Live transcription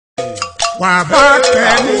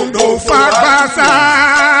Wabake do Gbassa.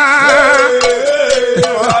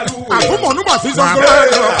 Abumo nuba si so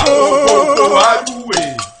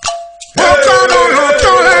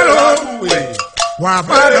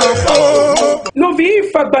no vi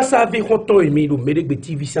Gbassa vi hoto emi do Medegbe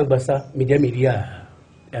TV sans Gbassa media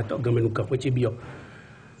et attends gamenu kapoche bio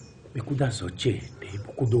me kuda soche de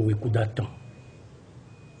beaucoup do we kuda temps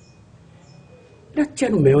la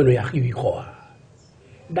tienu me ono ya riwi ko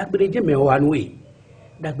dagbeje me o anu e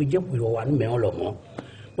dagbeje po o anu me o lo mo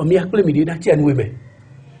bo mi akle mi de da tienu we me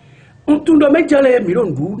ntun do me jale mi lo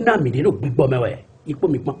ndu na mi de lo gbigbo me we ipo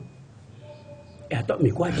mi pon et attends mi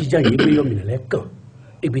ko ajija yin pe yo mi le kan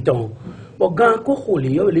ebi ton bo gan ko ko le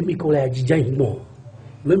yo le mi ko la ajija yin mo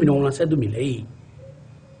me mi no lan se do mi le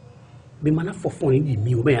be mana fofon ni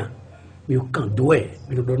mi o me ya mi o kan do e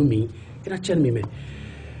mi do do mi ina chen mi me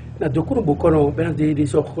na do ko bo kono be na de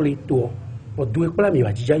so ko le to o do e pla mi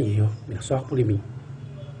wa jija yin yo mi na so ko le mi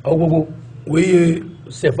o gbogbo we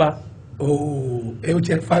sefa o e o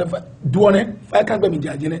che fa do ne fa kan gbe mi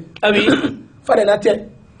jaje ne abi fa de na te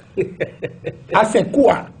asen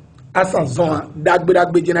kuwa asan zon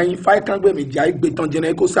dagbe jena yin fa kan gbe mi ja igbe ton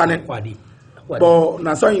jena ko sa ne kwadi bo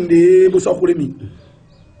na so yin de bo so ko le mi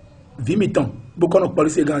vi mi tan bo kono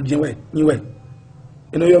police gan jin we yin we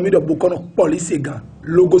eno yo mi do bo kono police gan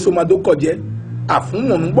logo so ma do koje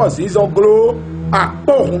afun won bo si zo glo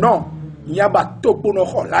apo hun no yin ba topo no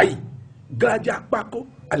ho lai graja pako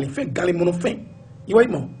ali fe gale mono fin yin we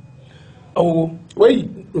mo oh oui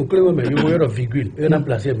o kle me yo yo virgule e na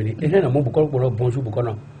placer mi e na mo bu ko bonjour bu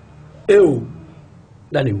kono e o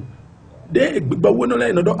dani o de gbigbo wo no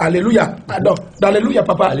le no do hallelujah ado hallelujah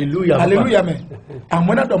papa hallelujah hallelujah me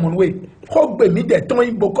amona do mon we ko gbe mi de ton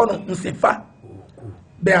ibo kono nsefa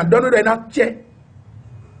be adono de na che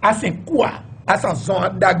asin kwa asan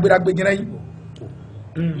zon dagbe jina yi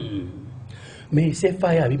mais c'est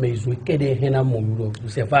fa ya bi mais zo kede hena mo lo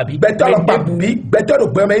c'est fa bi beto lo pa bi beto lo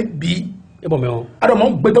gbe me bi e bo me o ado mo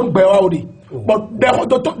gbe to gbe wa odi but de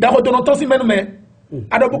ko to no to si menu me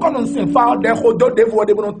ado bu kono nsefa de ko do de vo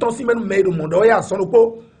de no to si menu me do mo do ya so no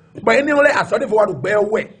ko ba eni ole aso de vo wa do gbe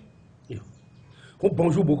we ko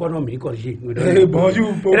bonjour bu kono mi corriger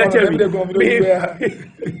bonjour pour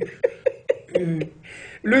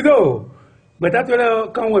Ludo mais tu là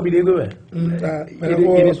quand on bi de go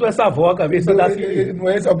il est soit ça voix ka bi ça là si no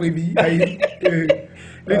es sobrevi aí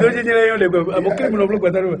Ludo je dire yo le go amo ke mi no block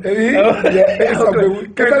bataro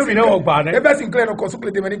que que mi no gba ne e be sin clear no ko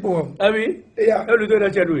sukle de mani po abi ya Ludo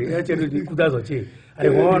na chedu kuda so che ale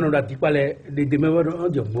mo no da ti pale de me wo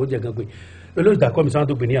jo mo je gan pe lo da ko mi san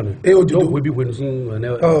to pe ni ame ojudo we bi we no sun ne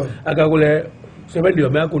aga go le se be di o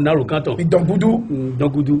me ko na lo kanton idongudu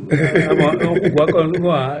amo o ko ko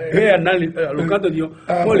no e na lo kanton di o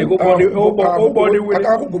le go o bo de we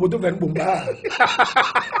aka ko go to ven bomba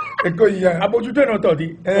e ko ya abojuto no to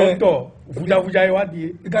di o to fuja e wa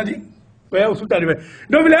di ikadi we o suta de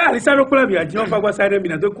no bile alisa no kula bi aji on fa gba sare mi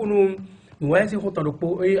na to kunu mo wa se ko to do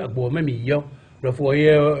po e agbo me mi yo lo fo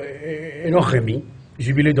e no remi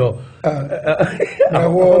jubilé d'or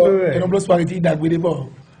e no blows party dagbe de bo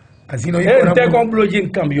azino e te complojin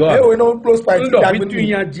cambio e o no blows party dagbe tu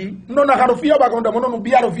yaji no na haro fio ba ko ndo no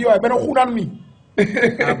bi haro fio e be no hunan mi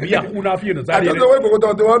abia kuna fio no sare ato we go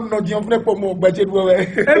to no jion fune po mo gbaje duwe we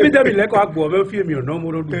e bi dem le ko agbo be fio mi no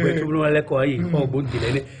mo do gbe tu no le ko yi fo bo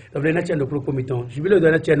dile ne do le na chendo pro comiton jubilé do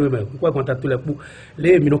na chendo me ko contact tout le pou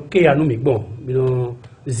le mi no ke anu mi gbon mi no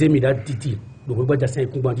zemi da titi do gba ja sen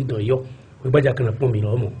ku gba di don yo gba ja kan po mi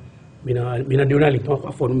lo mo mina de onali ton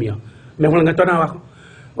kwa fonu mia me wala nga tona wa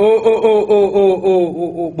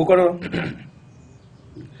o bukono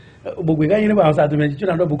bugwe ga yini ba sa to me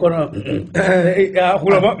chuna do bukono a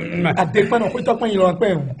khulo ba ade pa no ko to pon yin lo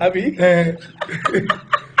pe abi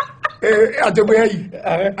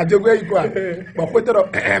ajogbe yi kwa ba ko to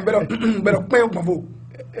bero pe mo fo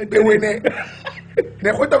ewe ne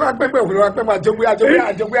ko to ka pe ko lo pe ma ajogbe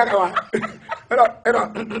aka wa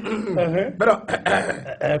pero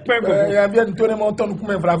pengo ya bien to ne mo ton ku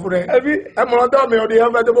me fra fure abi e mo do me o de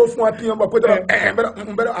am do bo fun ati ba ko to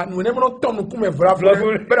pero anu ne mo ton ku me fra fure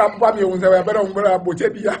pero pa mi o nse wa pero bo che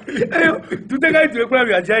bi ya tu te ga tu e kura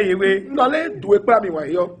bi aja yewe no le du e kura mi wa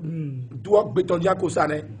yo du o gbe ton ja ko sa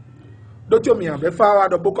ne do ti o mi an be fa wa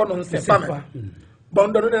do bo ko no nse pa me bon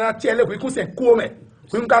do na chele ku se ku me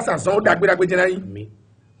ku nka san so dagbe jena yi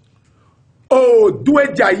o due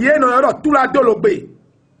jaye no ro Toula-Dologbe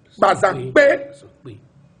Gbassa pe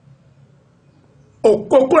o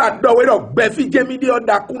kokura do we ro gbe fi jemi di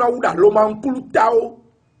oda kuna wuda lo ma nkulu ta o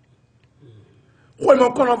ko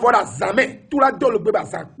mo kono voda zame Toula-Dologbe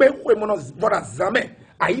Gbassa pe ko mo no voda zame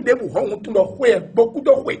ayi de bu ho tun do ko e boku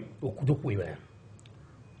do we kudo ko ibe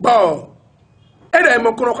bon ede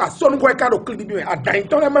mo kono ka sonu ko ka do clip bi me adan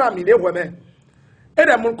to na mara mi le wo me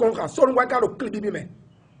ede mo kono ka sonu ko ka do clip bi me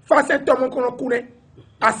fa se to mo kono ku ne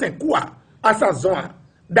asen kuwa asa zon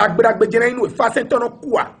dagbe jena inu fa se to no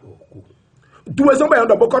kuwa duwezon ba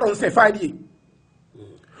ndo boko non se fa di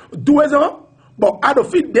duwezon bon ado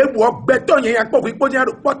fi de bo gbeto yen ya po ipo jen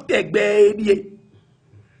ado po tegbe die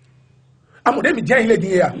amode mi je ile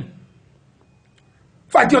di ya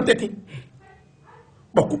fa di o teti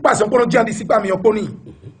bon ku pa so ko jan di sipa mi opo ni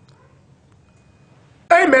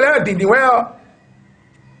e mele di we o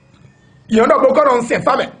yo ndo boko non se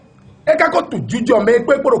fa me e ka ko tu jujo me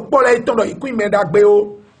pe po le ton do iku me dagbe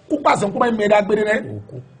o ku pa so ko me dagbe ne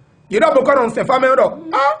you don't book on se family do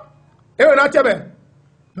ah e o na chebe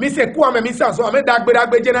mi se ku ame mi sa so ame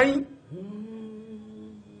dagbe je na yin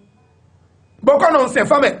book on se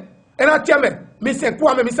family e na chebe mi se ku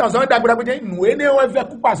ame mi sa so ame dagbe je nu e ne o ve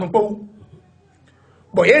ku pa so po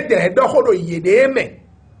bo ye de do hodo ye de me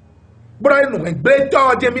bro nu e gbe to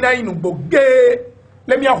je mi na yin nu gboge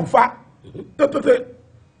le mi ahufa pepe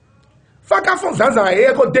fa ka fon zanzan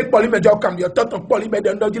e ko de poli mejo kam yo toton poli me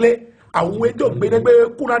de ndojile àwọn eto gbedegbe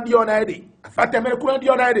kuna di ona ede afate me kuna di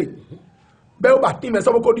ona ede be o ba ti me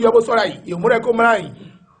so ko di obo sora yi yo mure ko mara yi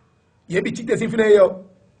ye bi chite sin fine yo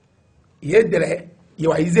ye dere ye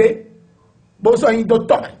wa ize bo so yin do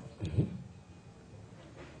to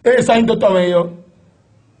e so yin do to me yo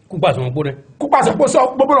ku pa so bo ne ku pa so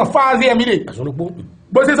bo bo fa ze mi de aso bo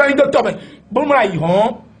bo se so yin do to me bo mara yi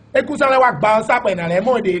hon e ku sa le wa gba sa pe na le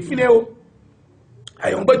mo de fine o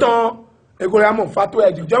ayon gbe ton egore amo fato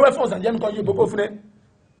eji jo we fon san je mi ko je boko fune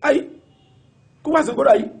ai ku wa so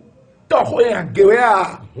gora yi to ho yan gewe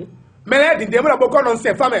a mele di de mo boko non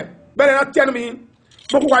se fame bele na tienu mi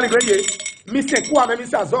boko wa ni greye mi se ku ame mi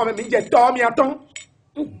sa zo ame mi je to mi aton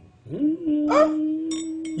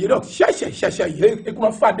ye do sha ye e ku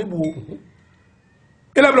ma fa de bu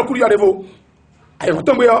ele blo ku yo de vo ai ho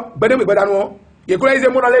to gbe yo gbede mi gbeda nu ye ku le ze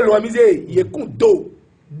mo na le lo mi ze ye kun do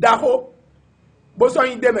daho bo so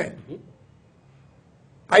yin de me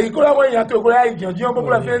ayi ko la mo yan to ko la ijanji on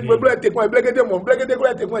popular face popular te ko blekete mo blekete ko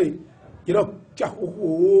la te ko yi kilo cha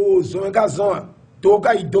o zon ga zon to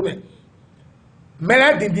ka idome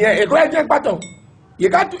mele din bien e ko la je paton ye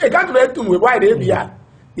ka tu le tu we wa de bia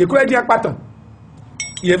ye ko la je paton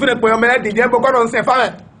ye fune po mele din bien boko non se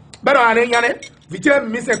fa be do ane yane vitire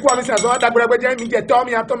mi se ko mi se zon da gbere je mi je to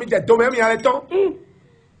mi ato mi je do me mi ale ton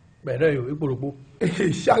be de yo iporopo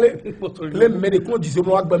chale le me de ko dizo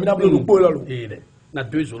mo agba mi na blo po lo na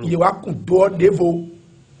dozo ye wa kun do devo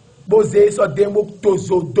boze so demo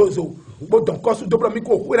dozo bo don ko su doblo mi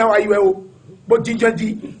ko ku na wa yiwe o bo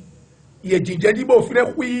jinjanji ye jinjanji bo fine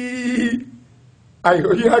hui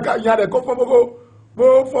ayo ya ka ya de ko fo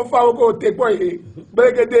bo fo fa ko te po e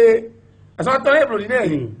begede aso to le bro ni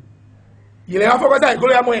ne ye le afo ko sa ko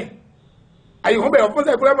le amo e ayo ho be o fo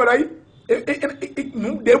sa ko le mo dai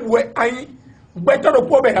nu de bu e ayin gbe to do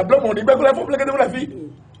po be na blo mo ni gbe ko le fo begede mo la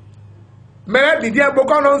fi mais di dia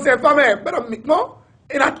boko non se fame pero no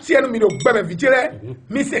ina tienu mi do gbeme vitire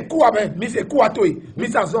mi se ku abe mi se ku atoyi mi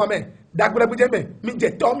sa zo ame dagbere buje me mi je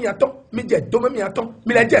to mi aton mi je do mi aton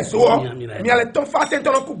mi le je so mi ale ton fa se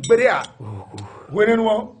ton ku gbere a wene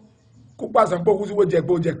no ku pa san po ku si wo je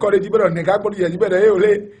kore di bero ne ga gbo je bero e o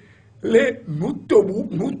le nutobu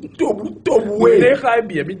we le kha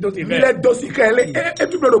bi mi do si mi le do si kele e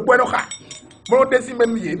bi bro do bueno kha mo de si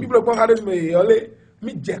men mi bro ko kha de mi ole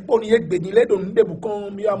mi je po ni egbe ni le do nde bu kan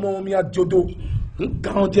mi amo mi ajodo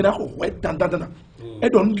nkan je na ko we tan e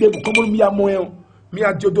do nde bu kan mo mi amo e mi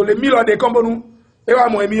ajodo le mi lo de kan bonu e wa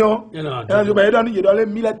mo e mi o e na jo ba e do ni je do le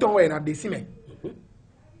mi le ton we na de si me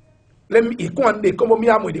le mi ikun an de kan mo mi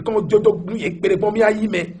amo de kan jodo mi e pere bon mi ayi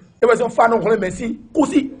me e we so fa no ko le mesi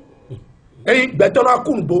kusi e gbe to na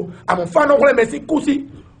kunbo amo fa no ko le mesi kusi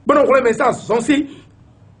bo no ko le mesi son si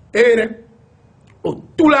e re o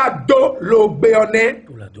Toula-Dologbe one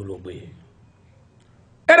Toula-Dologbe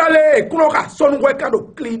era le kuno ka sonu we ka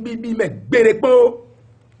do kli bi me gbere po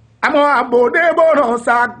amo abode bono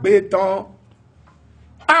sa gbe tan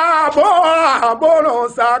abo no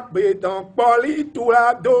sa gbe tan poli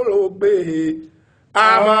Toula-Dologbe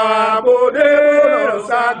amo abode bono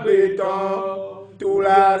sa gbe tan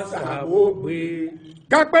Toula-Dologbe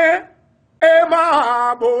kape e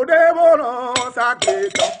ma abode bono sa gbe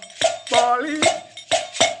tan poli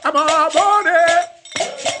amabode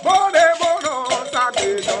bono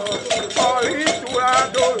sagedo poli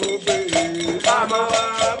Toula-Dologbe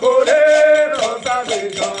amabode no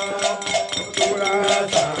sagedo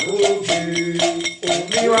Toula-Dologbe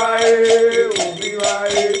omiwae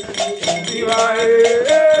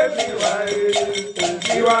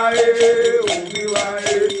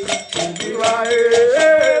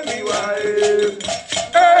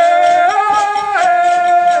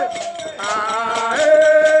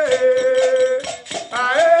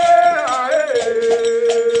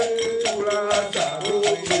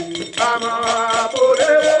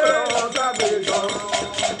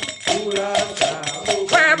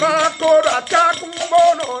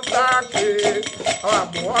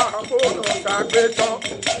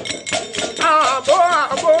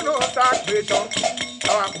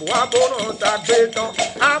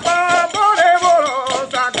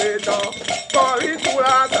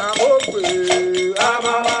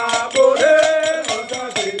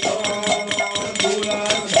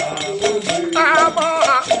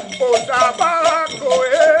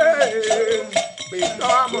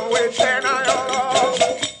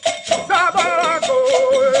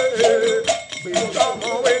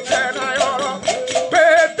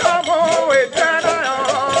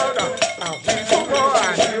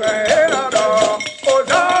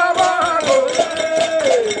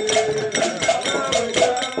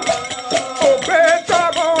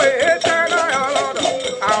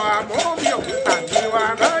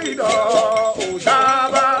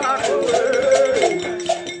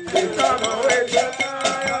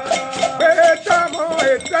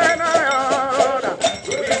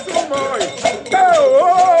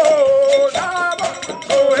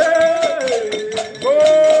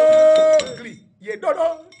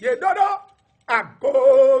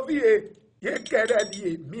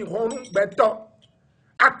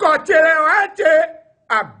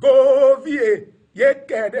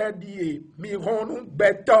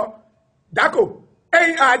Dako,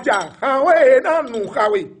 ei aja, hanwe na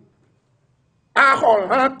nukawe. Ahon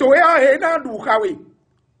hantoya he na nukawe.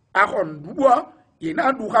 Ahon dua he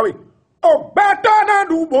na nukawe. O beta na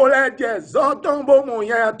du boleje, zoton bo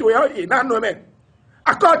moya toya he na nome.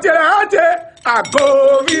 Akotele aje,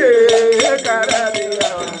 agovie karade.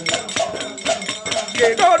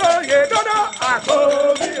 Ye dodo,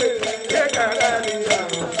 agovie karade.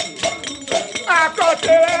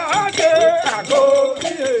 Akotele aje, agovie.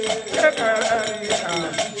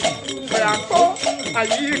 Ako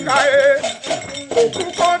ayika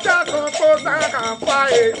okuko da so ko sa kan fa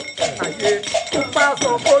aye kupa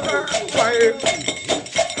so ko sa fa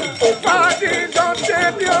o pa di don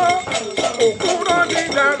tebio okuro di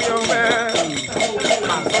da mi o me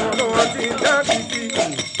asono di da ti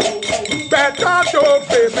beto to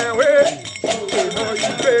pe me we no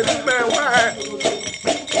ipe me wa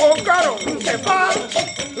o karo se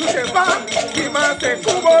fa ki ma se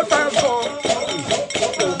kubo sa so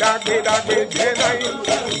dagbe jenai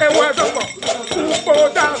ewe domo upo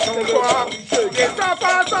da sonko ke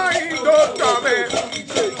sapata indo tome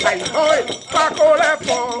ai hoi pako le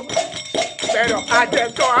fo pero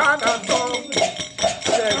ajeto anato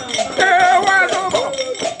ewe domo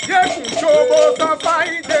ye kuchobo sapa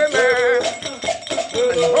ideme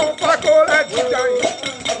o pako le jai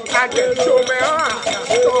ajeto me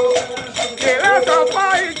anato ke le sapa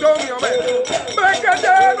indo me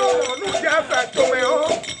bekede no nu je fe to me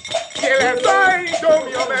o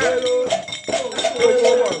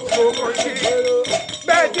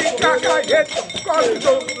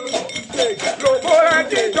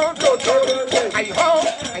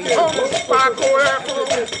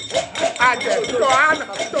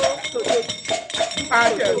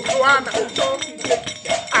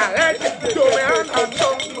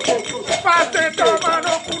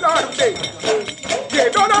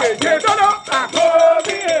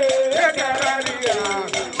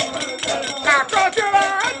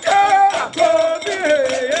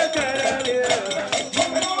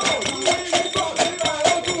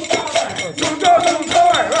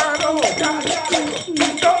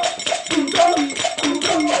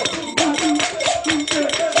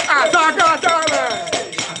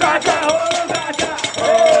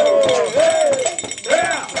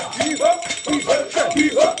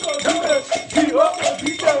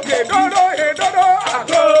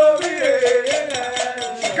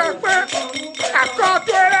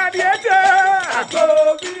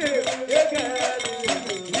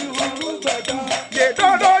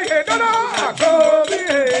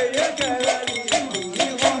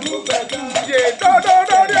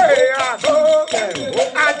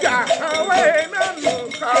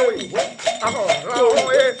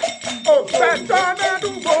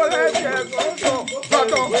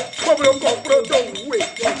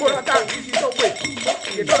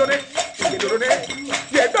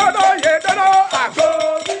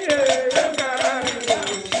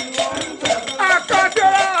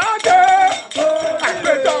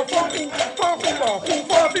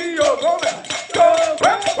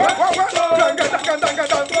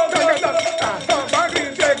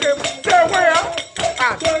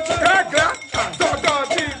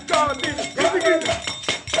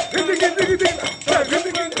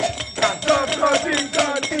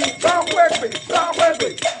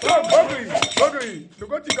Bogri. No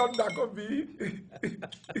go chicken da ko bi.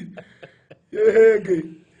 Yege.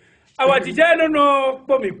 Awa tijano no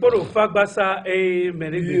pomi poro fa Gbassa e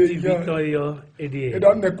Medegbe TV to yo edi. E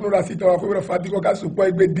don ne kunu la sita wa ko fa diko ka supo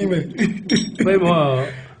egbe dime. Vraiment.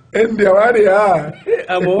 Ende wa de ha.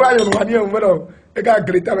 Amo. Kwa yo wa ni o mo e ka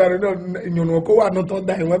greta ba no nyonu ko wa no to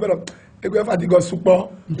da e mo be lo. Egbe fa diko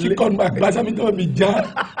supo. Chicken ba Gbassa mi to mi ja.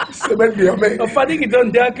 Se ben de o me. O fa diki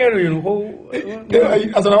don da kero yo ko.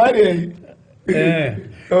 Asana wa de.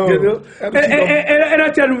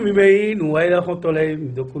 Era telu mi me no era hotole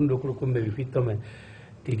do kundo kumbe fito me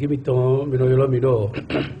tiki mi ton mi no yolo mi do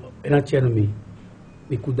era telu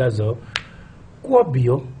mi kudazo ko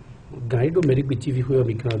bio gaido Medegbe TV ho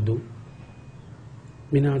mi kan do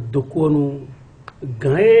mi na do ko nu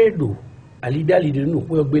gaido alidali de nu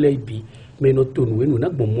ko gbele ibi me no tonu we nu na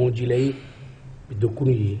gbon monji le do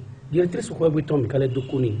kunu yi directrice ko gbe ton mi kale do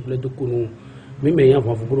kunu le do kunu mi me yan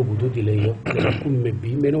fo boro bodo de le yo ku me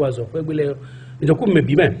bi me no wa zo pe gbele yo ku me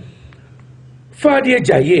bi me fa die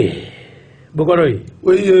jaye bogoro yi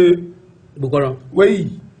Oye bogoro we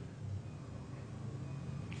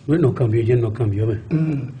no cambio me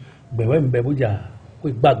be we mbe buja ku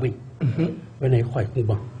gbagbe we na ikwa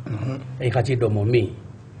ikun e ka ti do mo mi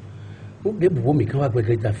o be buwo mi kan wa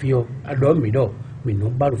gbe ta fi o ado mi do mi no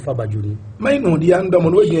baru fa baju ni mai no di an do mo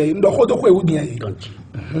no ye ndo ko to ko ewu diyan yi kanchi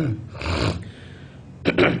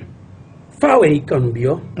fawe ikanu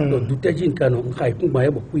bio do duteji nkanu nka ikungba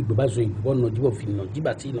ebo ku igbe bazo igbo no jibo fi no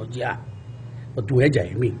jiba ti no jia o tu eja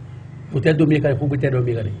emi mo te do mi ka ku te do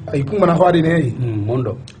mi ka de ai kun mana hwade ne yi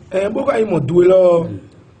mondo bo ka mo duwe lo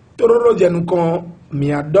tororo jenu kon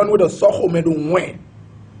mi adon we do so ho medu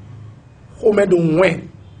nwe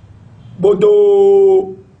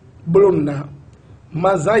bodo blonna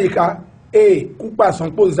mazaika kupa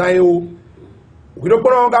son po zayo wido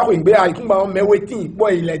kono ga ko ngbe ai kun ba me wetin po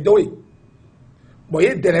ile doe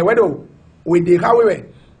boye dere wedo we de hawewe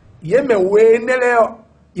ye me we nele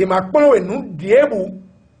ye ma pon we nu diebu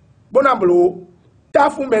bonamblo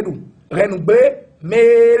tafu medu renugbe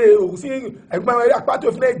mere o si egba we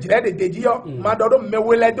apato fune jire de deji yo ma dodo me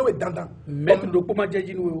we le do we dandan metu do ko ma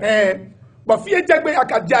jeji ni we bo fie jegbe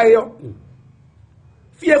akaja yo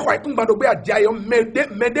fie ko ikun ba do gbe aja yo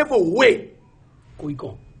medevo we ko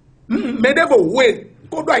iko Medegbe we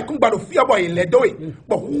ko do ikun gbado fi obo ile do we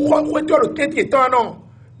bo wo do ro keti ton no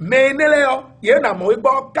me nele yo ye na mo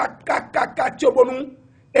gbo ka ti obonu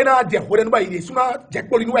e na je hore no ba ire suna je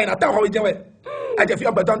poli ni wa na ta ho je we aje fi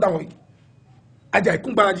obo ton ta ho aje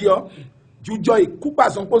ikun gba ji yo jujo iku pa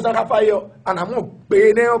son ko saka fa yo anamo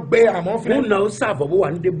pe ne gbe amo fi na o savo bo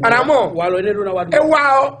wa nde bu anamo wa lo ne do na wa e wa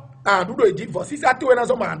o adudo iji for sisa ti we na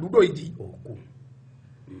so ma adudo iji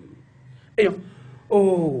eyo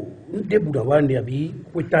oh nde buda wande abi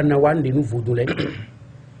kwetana wande nu vodule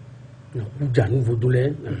na kuja nu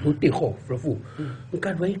vodule na to te ho flofu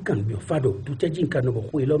nka do ikan bi ofado to teji nkan no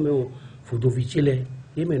ko ilo me o fodo fi chile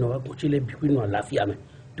e me no wa ko chile bi kwinu alafia me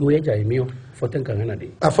to eja emi o foten kan na de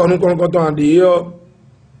afonu kon ton ande yo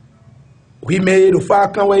wi me do fa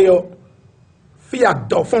kan we yo fi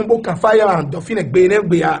ado fun bo kan fa ya ando fi ne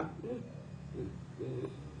gbe ya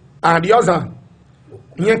and yoza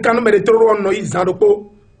yen kanu me de toro no izando ko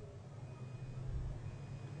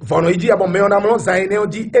vono iji abo me ona mo zaine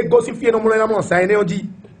oji ego si fie no mo na mo zaine oji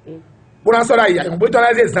bona so da ya yo bo to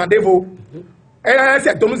na ze zandevo ela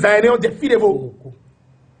se to mu zaine oji fi devo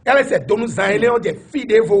ela se to mu zaine oji fi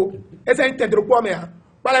devo ese intendro ko me a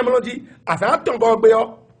pala mo oji asa ton go gbe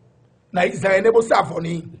yo na zaine bo sa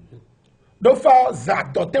foni do fa za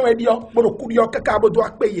to te we dio bo ku dio kaka bo do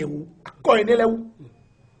apeye wu ko ene lewu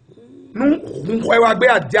nu nkwe wa gbe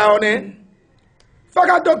aja one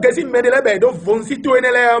faka do gesi medele be do fon si to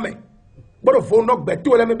ene le me bodo fon no gbe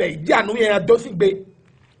to le me be ja nu ye do si gbe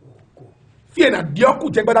fie na dio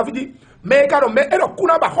ku je gbada fidi me ka do me e do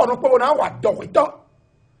kuna ba ho no po na wa do kwito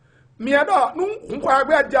mi ado nu nkwe wa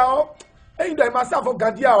gbe aja o e ndo ma sa fo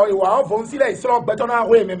gadia o iwa o fon si le isro gbe to na ho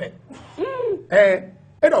me me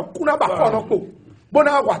e do kuna ba ho no po bo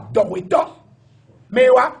na wa do kwito me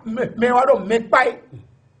wa do me pai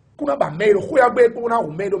kuna ba mero huya be kuna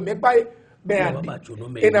umedo mepai be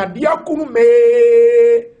ena dia kunu me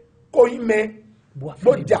ko ime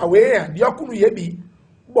bo jawe an dia kunu yebi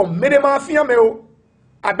bo mere ma fian me o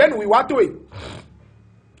abenu wi wato e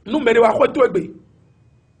nu mere wa kwoto egbe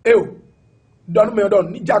e o don me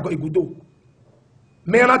don ni jago igudo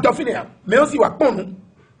me na dolphin ya me o si wa ponu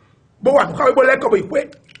bo wa ka we bo leko bo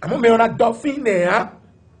ipe amo me na dolphin ya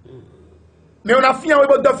me na fian we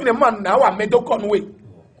bo dolphin man na wa me do konwe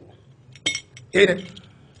ene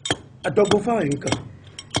adogo fa yinka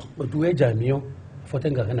o du eja mi o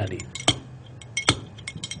foten ga kana de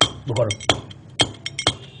bokoro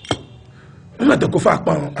na te ko fa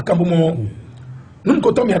pa akambo mo num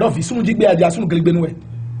ko to mi ado fi sunu jigbe aja sunu gelegbe nu we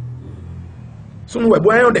sunu we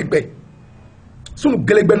bo ayon de gbe sunu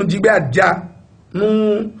gelegbe nu jigbe aja nu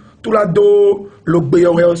Toula-Dologbe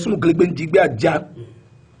yo sunu gelegbe nu jigbe aja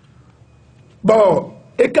bo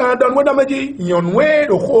e kan don wo da meji yonwe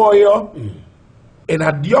ro ko yo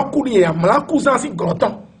ena diokuni ya mlaku san si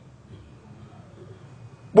groton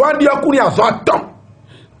bo diokuni azo aton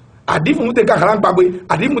adifu mute ka kharan gbagbe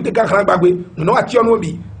adifu mute ka kharan gbagbe no ati onu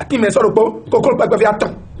obi ati me soro po kokoro gbagbe fi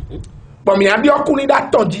aton bo mi diokuni da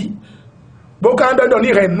tonji bo kan do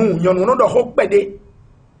ni renu yonu no do ho pede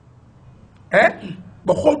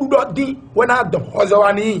bo ho du do din wona do ozo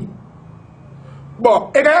wani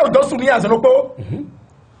bo e ga do sunu ya zo po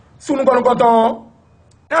sunu kono konton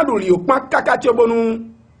na do li o pa kaka ti obonu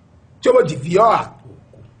ti obo di vioa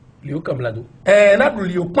li o kamlado na do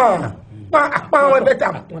li o pa won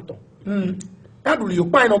beta na do li o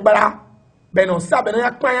pa ino gbara be no sa be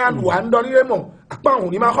na pa ya do ando ni remo apa hun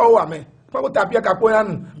ni ma ho wa me pa ko tabi ka po ya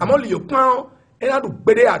nu amo li o pa na do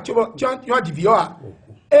gbede a ti obo ti won di vioa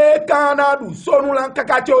kana do sonu lan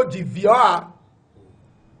kaka ti o di vioa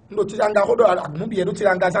ndo ti anga ko do agunu bi e do ti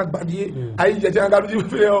anga san gbadie ayi je ti anga do ti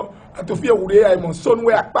fe o atofie wure ai mo sonu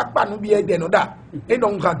we apapa nu bi e de no da e no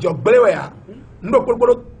nkan jo gbere we ya ndo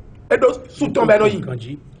polopolo e do suton be no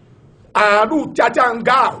yi adu chacha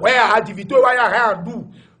nga we a divito wa ya ha du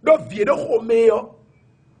do vie do ko me yo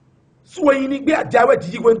suwe yin ni gbe aja we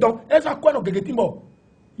ti ko nton e fa ko no gege timbo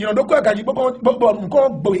yin do ko ga ji bo nko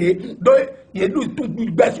gboye do ye du tun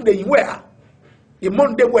gbe su de yin we a e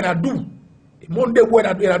monde we na du e monde we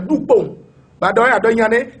na du pon ba do ya do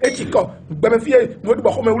yan ne e ti ko gbe me fie mo di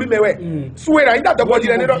bo ko me wuri me we suwe ra ida to go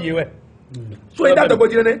jire ne do suwe ida to go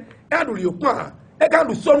jire ne e adu ri okun e ka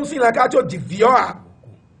du sonu sin la ka ti o di vio a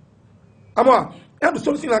amo e du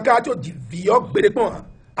sonu sin la ka ti o di vio gbere pon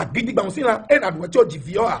agidi gba sin la e na du ti o di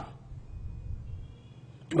vio a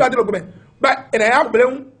Toula-Dologbe ba e na ya gbere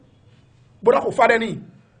un bo da ko fa de ni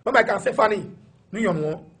ba ma kan se fa ni nu yon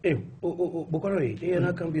won bokoro e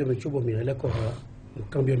na cambio me chobo mi le ko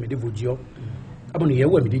cambio me de vodio abonu ye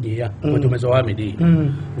we mi de ya mo to me so wa mi de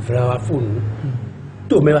vra wa phone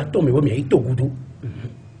to me wa to me wo mi to gudu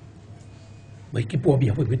ba ki po bi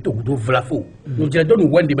afo mi to gudu vra fo no je do nu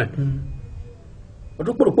wandi me o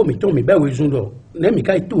to poro po mi to mi ba we zundo na mi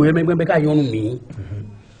kai to ye me ka yonu mi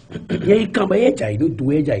ye kan ba ye jai no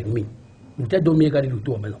to ye jai mi mo te do mi ka di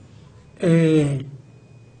to me no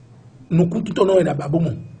no kuntu to no e da babo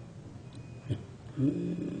mo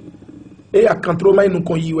e a control mai no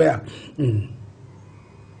kon yiwe a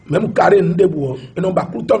même carré ndebo e no ba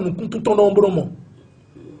kuntu no kuntu to no mbro mo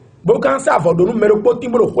bo kan sa vodo no mero po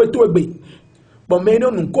timbro kweto egbe bo me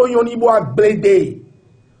no ko yon ni bo agblede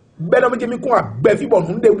be no me mi ko agbe fi bo no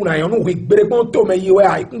ndebu na yon no we gbere pon to me yiwe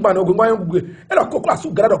a ikun ba no go yon gbe e lo kokla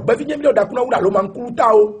su grado gbe fi nyemi do da kuna wura lo man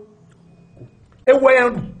kuruta o e wo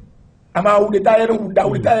yan ama u de tayero da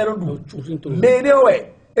u de tayero du me ne we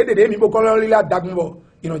e de mi bo ko lo la dagunbo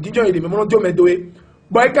ino jijo e de me mo jo me doe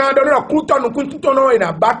boy kan do no kuruta no kuntu no e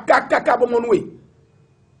na ba kaka bo mo no we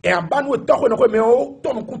e aba no to ko no ko me o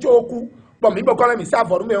to no kuntu oku bo mi bo ko la mi sa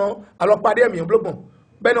for me o alo pade mi blogbon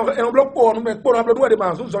be no e blog po no me po no blodu de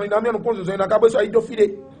ma so so ina mi no ko so ina ka bo so ido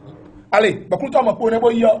fide ale ba kuruta mo po ne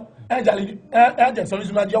bo yo e jali e je so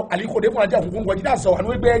ni ma jo ali ko de fun aja kun ko ji da so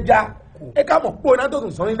anu egbe eja e ka mo po na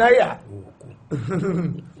to so ina ya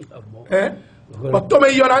to me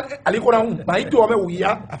yo na ali ko na un ba ito me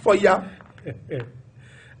wuya afo ya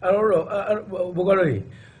aloro bokoro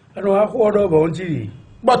anu akwo do bo nti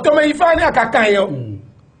but to me ifa ni akaka yo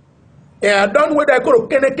don we da ko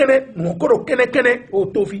kene mo ko kene o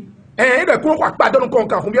tofi e do ko kwa pa don kon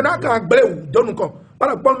kan kun bi na kan gbele wu don kon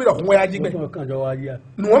para pon mi do kun we aji gbe kan jo wa ya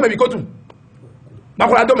nu won me bi ko tun ma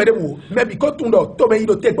ko la do me de wo me bi ko tun do to me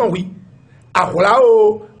ido te pon wi akola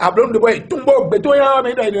o ablon de boy tumbo gbe to ya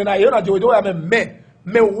me do na yo na jo do ya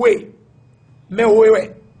me we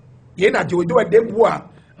ye na jo do de bua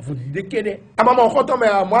afu de kede ama mo ko to me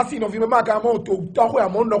mo asi no fi me ma ka mo to ko ya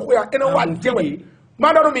mo no ko ya eno wa jewe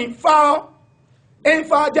ma do mi fa en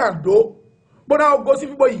fa jando bona o go si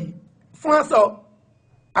fi boyi france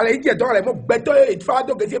ale ije to ale mo gbe to e fa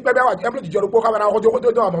do ke si pe be wa e mo ti jo ko ka na ko jo ko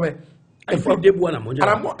do mo me ai fi de bua na mo ja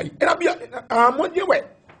ala mo era bi mo jewe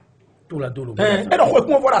Toula-Dologbe e do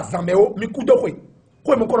ko vora zameo mi ku do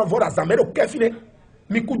ko mo ko vora zameo kefine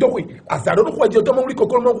mi ku do ko azaro do ko je to mo ri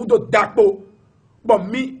kokoro mo ku do dapo bo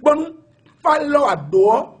mi bonu fa lo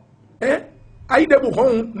ado ayi de bu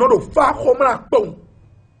hon no do fa ko mra po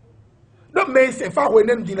do me se fa ko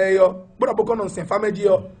enen dile yo bo do ko no se fa meji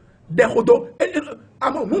yo de khodo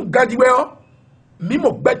amo mu gaji we yo mi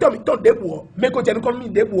mo gbeto mi ton debu me ko je nko mi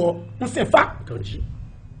debu un se fa tonji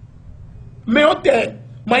me o te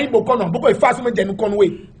mai bo kono bo ko ifa so me je nko we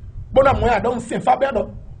bona mo ya don se fa be do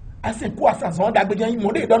asin ku asan da gbeje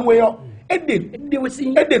mo de don we yo ede we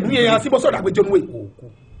si ede nu ye yan si bo so da gbeje nu we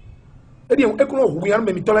ede e ko hu yan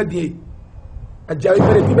me mi tola die aja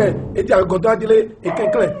ibere tibe e ti agodo adile e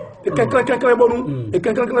kenkle bonu e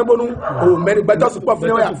kenkle bonu o me de gbeto so po fun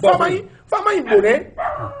ya fama ibone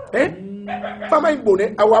fama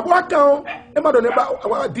ibone awa bo akan e ma do ne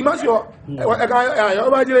ba dimension e ka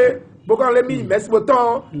yo ba jile bo kan le mi merci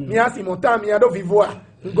boton mi asi montan mi ado vivoa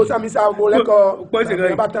ngosa mi sa go leko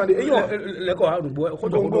ba tan de eyo leko ha bo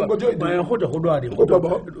khodo ade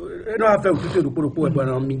no ha fe tutu do po e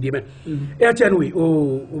ba mi de me e chenwe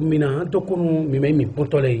o mina to kunu mi me mi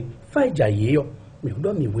potole fa jaye yo mi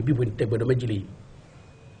do mi we bi bo te gbodo mejile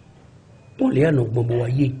pon le ano gbogbo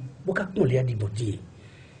waye bo ka pon le adi boti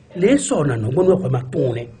le so na no gbonu ko ma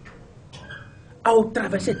pon ne a o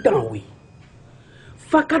traverser temps oui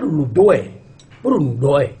fa ka lu do e bro nu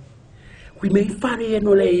do e we may fare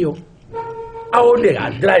no le yo a o le a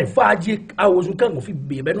drive fa ji a o zu kan go fi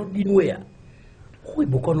be be no di nu ya ko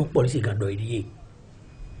bo ko no police ga do iri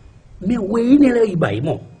me we ni le ibai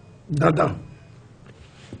mo dandan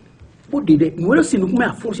bo de no le sinu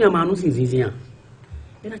kuma force ma no sinzinzia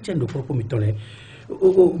ena chendo proprio mi tole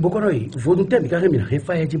o bo ko no yi vodun te mi ka mi na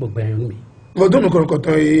fa ya ji bo gba yan mi vodun ko ko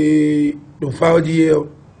to e do fa o ji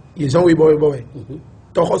ye zon we boy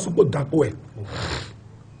to ko su ko dapo e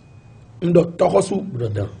ndo to ko su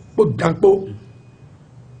brodan po dapo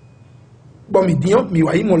bo mi dion mi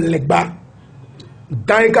wa yi mo legba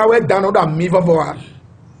dan ka we dan oda mi fofo wa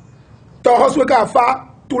to ko su ka fa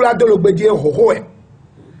Toula-Dologbe je ho e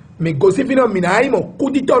mi go si fino mi na yi mo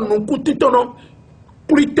kutito no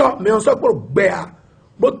plito me on so po gbe a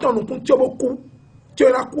bo tonu kun ti o bo ku ti o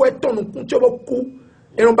na ku e tonu kun ti o bo ku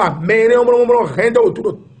e no ba me ne o mo rendo o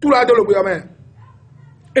Toula-Dologbe o me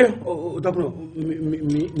d'accord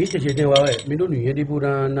mi se je den wa we mi do nu yede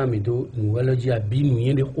bura na mi do nu wala ji abi nu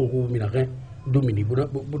yede ko mi na ren do mi ni bura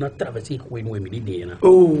traverser ko ni mi di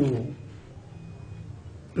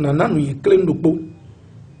na na nu ye claim do po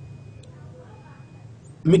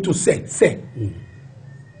mi to se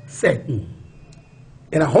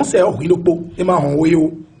era hon se o hilo po e ma hon we o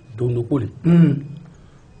do no po le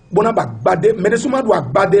bona ba gbade medesuma do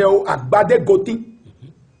agbade goti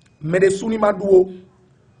medesuni ma duo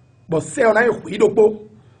bo se ona yo hidopo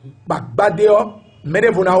ba gbade o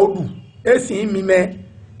medevona odu esi mi me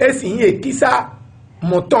esi ekisa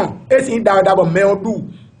monton esi da bo me odu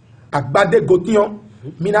agbade gotiyan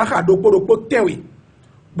mina ha dopo tenwe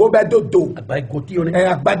bo be do agbade gotiyan ni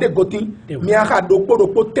agbade goti mi ha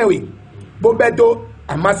dopo tenwe bo be do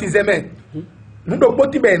amasizeme ndo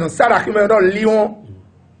poti be no sara ki me no lion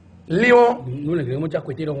no le mo ja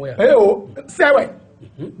kwete don we o sewe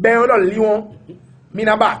be no lion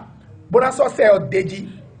mina ba bona so se o deji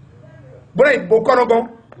bona ibo kono gon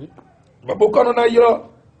bo kono na yo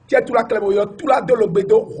tie tula klebo yo Toula-Dologbe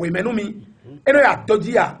do remenu mi eno ya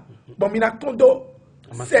toji ya bo mina kondo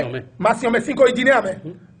se masion me sinko idine ame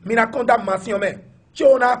mina konda masion me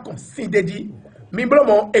chona kon sin deji mi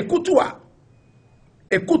blomo ekutua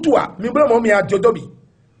mi blomo mi ajodobi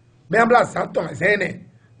me ambla santon zene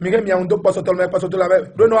mi ge mi ando paso tol la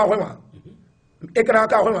be do no ahwa ekra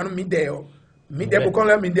ka ahwa no mi de yo mi de bo kon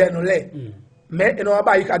le mi de no le me eno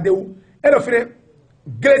aba yi ka dewu elo fire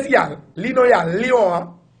Gbassa lino ya lion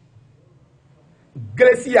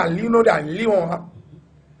Gbassa lino da lion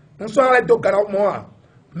nso ale do gara mo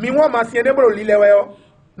mi won ma si ne bolo lilewe yo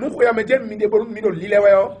nu ko ya meje mi de bolo mi do lilewe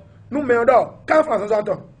yo nu me do kan France so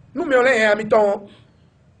ton nu me ole ya mi ton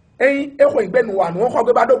e ko igbe nu wa nu ko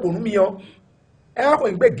gbe ba do bonu mi yo e ko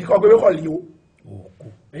igbe gi ko gbe ko li o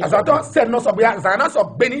azato se no so bia zana so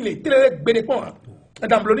gbe ni le tele gbe ni pon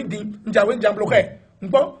ndamblo ni din njawe njamblo ke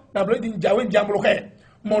ngbo ndamblo din njawe njamblo ke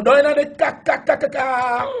mo do ina de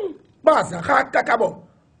ka baza ka bo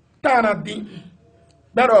tana din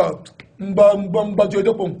daro mbo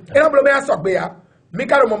jojo pon ina blo me so gbe ya mi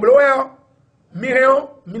ka lo mo blo yo mi reo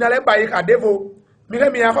mi na le ba yi ka devo mi re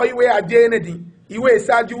mi aho iwe aje ne din iwe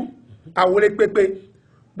saju awole pepe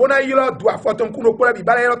bona yilo do afoton kuno pole bi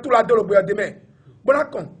bala yilo Toula-Dologbe o de me bona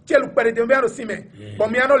kon chelu pere de me sime bon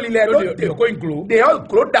mi ano lile de ko inclu de all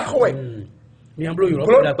glo da howe mi amblo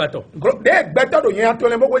Europe da pato de gbeto do yen to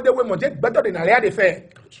le mo de we mo je gbeto de na le ade fe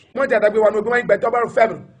mo je dagbe wa no mo gbeto ba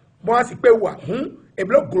febre mo asi pe wa e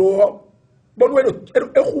blo glo bonu we do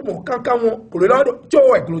e khu mo kankan won ko le do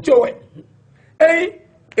chowe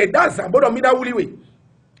e da zan bodo mi da wuli we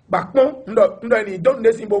bakpon ndo ni don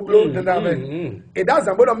ne simbo blo nda me e da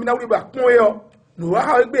zan bodo mi na wuli bakpon yo no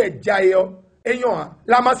ha gbe eja yo Ayant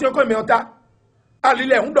la mation comme on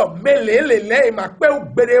alile undo melele ma pe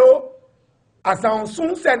ogbere asa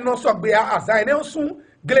onsun se no sogbe asa ene onsun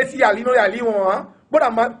glesi alino ya li won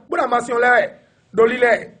boda mation le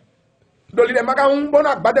dolile maka un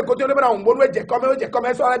bona gbade kote le bona un bonu eje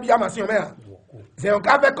come so ala bi mation me c'est un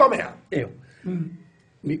café comme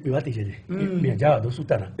mi va te jede mi ja do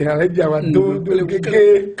sutana e ale bi awa do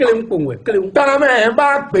kele un pongwe kele un tana me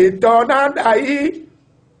ba pe to na dai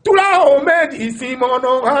Toula-Dologbe si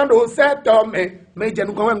mono hando setome me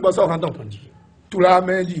jenu ko ngbo so kan ton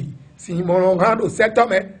Toula-Dologbe si mono hando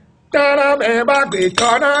setome tana me ba pe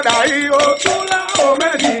to na dai o Toula-Dologbe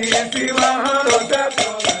si mono hando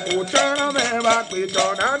setome o tana me ba pe to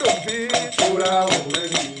na do si Toula-Dologbe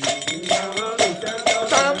si mono hando setome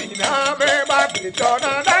tamina me ba pe to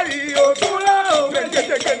na dai o Toula-Dologbe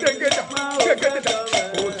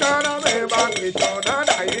o tana me ba pe to na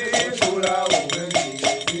dai Toula-Dologbe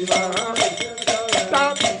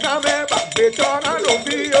Betona lo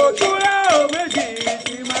bio Toula-Dologbe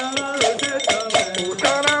si mono hando setome o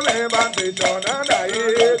tana me ba pe to na dai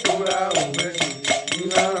Toula-Dologbe si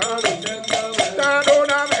mono hando setome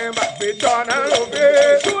tadona me ba pe to na lo be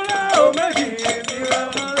Toula-Dologbe si mono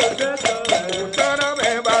hando setome o tana me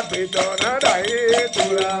ba pe to na dai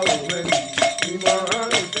Toula-Dologbe si mono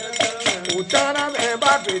hando setome o tana me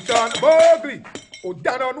ba pe to na bogri o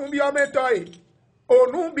dano nu bi o meto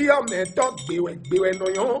onu bi o meto gbewe no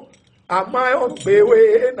yon amayo gbewe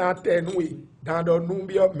na tenwe dando nu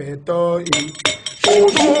bi o meto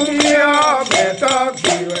onu bi o meto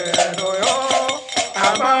gbewe no yon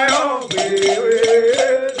amayo gbewe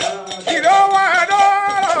iro wa do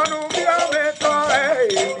nu bi o meto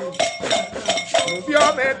nu bi o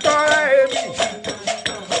meto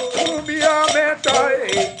nu bi o meto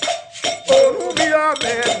onu bi o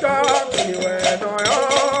meto gbewe no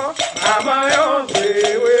yon amayo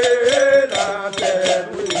gbewe na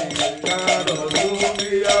tenwe dando nu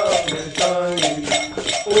bi o meto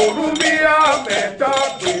onu bi o meto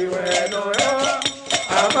gbewe no yon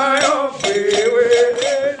amayo gbewe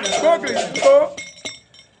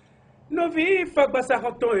no vi fa Gbassa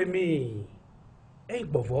hoto emi e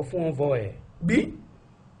gbovo fun ovo e bi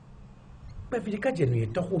pe fi ka je nu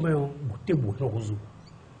to ko me o bote bo no ozu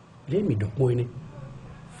le mi do po ni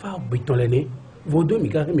fa gbeton le ni vodo mi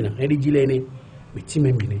ka mi na re ji le ni mi ti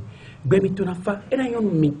me mi ni gbe mi to na fa e na yon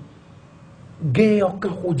mi ge o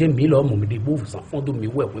kan ko je mi lo mo mi de bo san fon do mi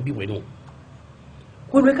we bi we no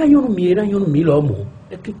ko le ka yon mi e na yon mi lo mo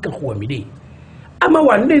e ki kan ko mi de ama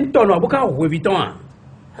wa ne ntono abuka wo bi ton a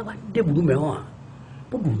aba de buru me ho a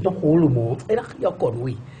bo du ton ko lo mo e la ya ko no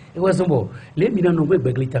wi e wa so bo le mi na no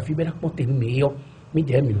gbegbe ta fi be na ponte mi yo mi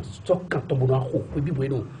de mi no so kan to bo na ho bi bo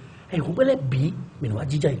no e ho bele bi mi no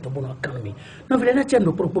ajija to bo na kan mi no vele na chen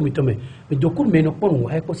no pro mi to me doku me no pon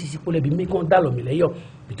wa e ko sisi ko le bi mi kon dalo mi le yo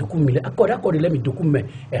mi doku mi le akode le mi doku me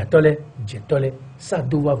e tole je tole sa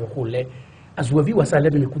do wa ko le azuwa vi wa sa le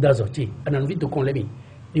mi ku da zochi ana no vi to kon le mi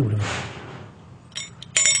ni wuro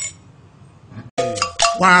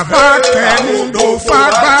wà bá tẹnu fa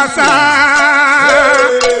Gbassa.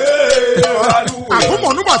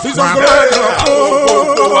 àbúmọ̀ nígbà tí sọ pé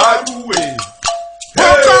ó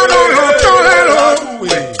kọ́ lọ́rọ̀ tó lẹ́rọ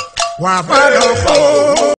wà bá lọ